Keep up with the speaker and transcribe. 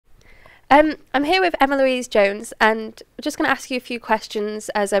I'm here with Emma Louise Jones, and I'm just going to ask you a few questions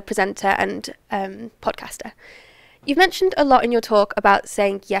as a presenter and podcaster. You've mentioned a lot in your talk about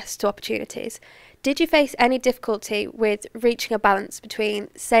saying yes to opportunities. Did you face any difficulty with reaching a balance between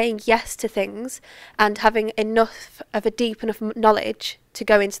saying yes to things and having enough of a deep enough knowledge to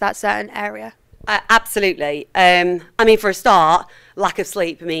go into that certain area? Absolutely. I mean, for a start, lack of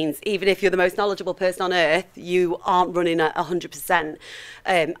sleep means even if you're the most knowledgeable person on earth, you aren't running at 100%.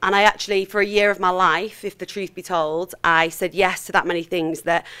 And I actually, for a year of my life, if the truth be told, I said yes to that many things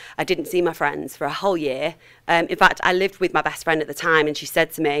that I didn't see my friends for a whole year. In fact, I lived with my best friend at the time, and she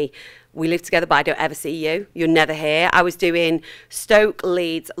said to me, "We live together, but I don't ever see you. You're never here." I was doing Stoke,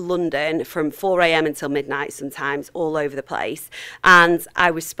 Leeds, London from 4 a.m. until midnight sometimes, all over the place. And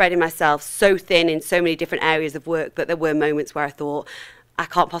I was spreading myself so thin in so many different areas of work that there were moments where I thought, I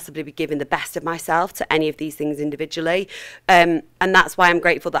can't possibly be giving the best of myself to any of these things individually. And that's why I'm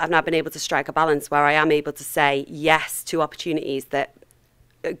grateful that I've now been able to strike a balance where I am able to say yes to opportunities that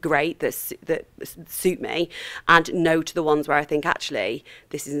great that suit me, and no to the ones where I think actually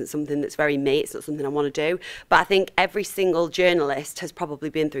this isn't something that's very me, it's not something I want to do. But I think every single journalist has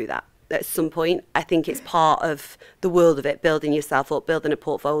probably been through that at some point. I think it's part of the world of it, building yourself up, building a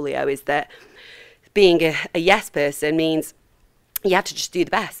portfolio, is that being a yes person means you have to just do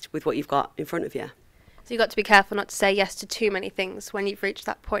the best with what you've got in front of you. So you've got to be careful not to say yes to too many things when you've reached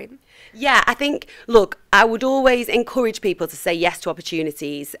that point. Yeah, I think, look, I would always encourage people to say yes to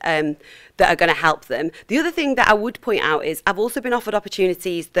opportunities that are going to help them. The other thing that I would point out is I've also been offered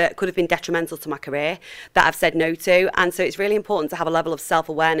opportunities that could have been detrimental to my career that I've said no to. And so it's really important to have a level of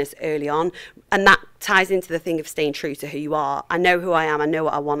self-awareness early on. And that ties into the thing of staying true to who you are. I know who I am, I know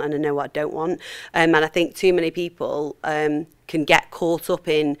what I want, and I know what I don't want. And I think too many people can get caught up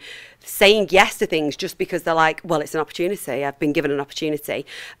in saying yes to things just because they're like, well, it's an opportunity, I've been given an opportunity.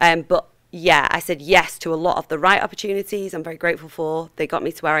 But yeah, I said yes to a lot of the right opportunities I'm very grateful for. They got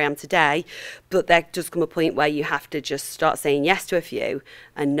me to where I am today. But there does come a point where you have to just start saying yes to a few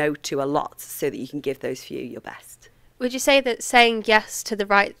and no to a lot so that you can give those few your best. Would you say that saying yes to the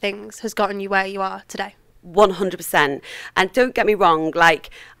right things has gotten you where you are today? 100%. And don't get me wrong,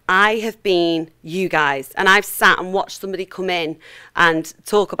 like, I have been you guys, and I've sat and watched somebody come in and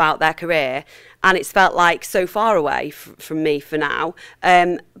talk about their career, and it's felt like so far away from me for now.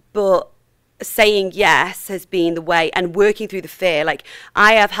 But saying yes has been the way, and working through the fear. Like,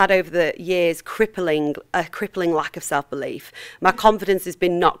 I have had over the years a crippling lack of self-belief. My confidence has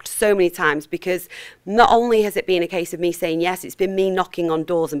been knocked so many times because not only has it been a case of me saying yes, it's been me knocking on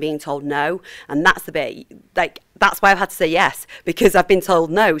doors and being told no. And that's the bit, like, that's why I've had to say yes, because I've been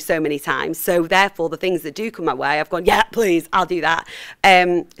told no so many times. So therefore the things that do come my way, I've gone, yeah, please, I'll do that.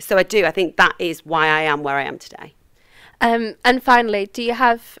 So I think that is why I am where I am today. And finally, do you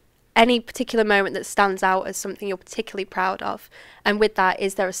have any particular moment that stands out as something you're particularly proud of? And with that,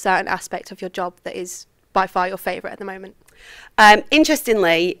 is there a certain aspect of your job that is by far your favourite at the moment?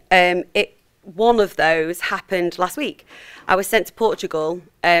 Interestingly, one of those happened last week. I was sent to Portugal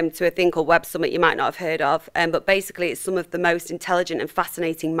to a thing called Web Summit you might not have heard of, but basically it's some of the most intelligent and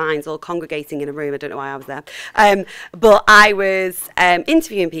fascinating minds all congregating in a room. I don't know why I was there. But I was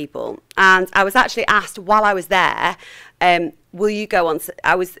interviewing people, and I was actually asked while I was there, will you go on?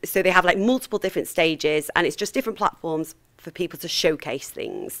 So they have like multiple different stages, and it's just different platforms for people to showcase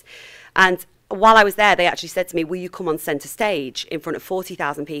things. And while I was there, they actually said to me, will you come on centre stage in front of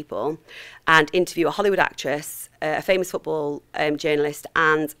 40,000 people and interview a Hollywood actress, a famous football journalist,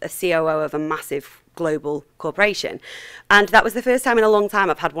 and a COO of a massive global corporation? And that was the first time in a long time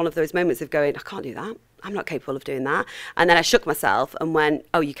I've had one of those moments of going, I can't do that. I'm not capable of doing that. And then I shook myself and went,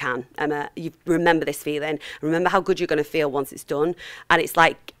 oh, you can, Emma. You remember this feeling. Remember how good you're going to feel once it's done. And it's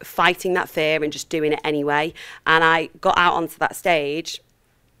like fighting that fear and just doing it anyway. And I got out onto that stage,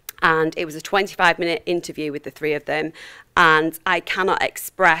 and it was a 25-minute interview with the three of them. And I cannot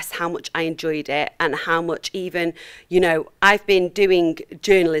express how much I enjoyed it, and how much even, you know, I've been doing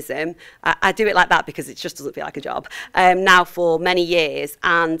journalism. I do it like that because it just doesn't feel like a job now for many years.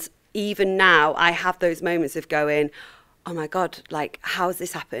 And even now I have those moments of going, oh my God, like, how has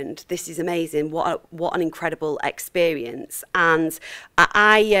this happened? This is amazing. What an incredible experience. And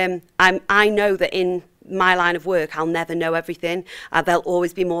I know that in my line of work, I'll never know everything. There'll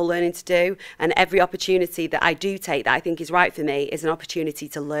always be more learning to do. And every opportunity that I do take that I think is right for me is an opportunity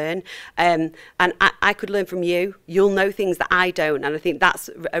to learn. And I could learn from you. You'll know things that I don't. And I think that's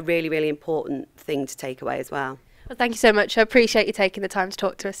a really, really important thing to take away as well. Well, thank you so much. I appreciate you taking the time to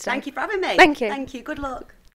talk to us today. Thank you for having me. Thank you. Thank you. Good luck.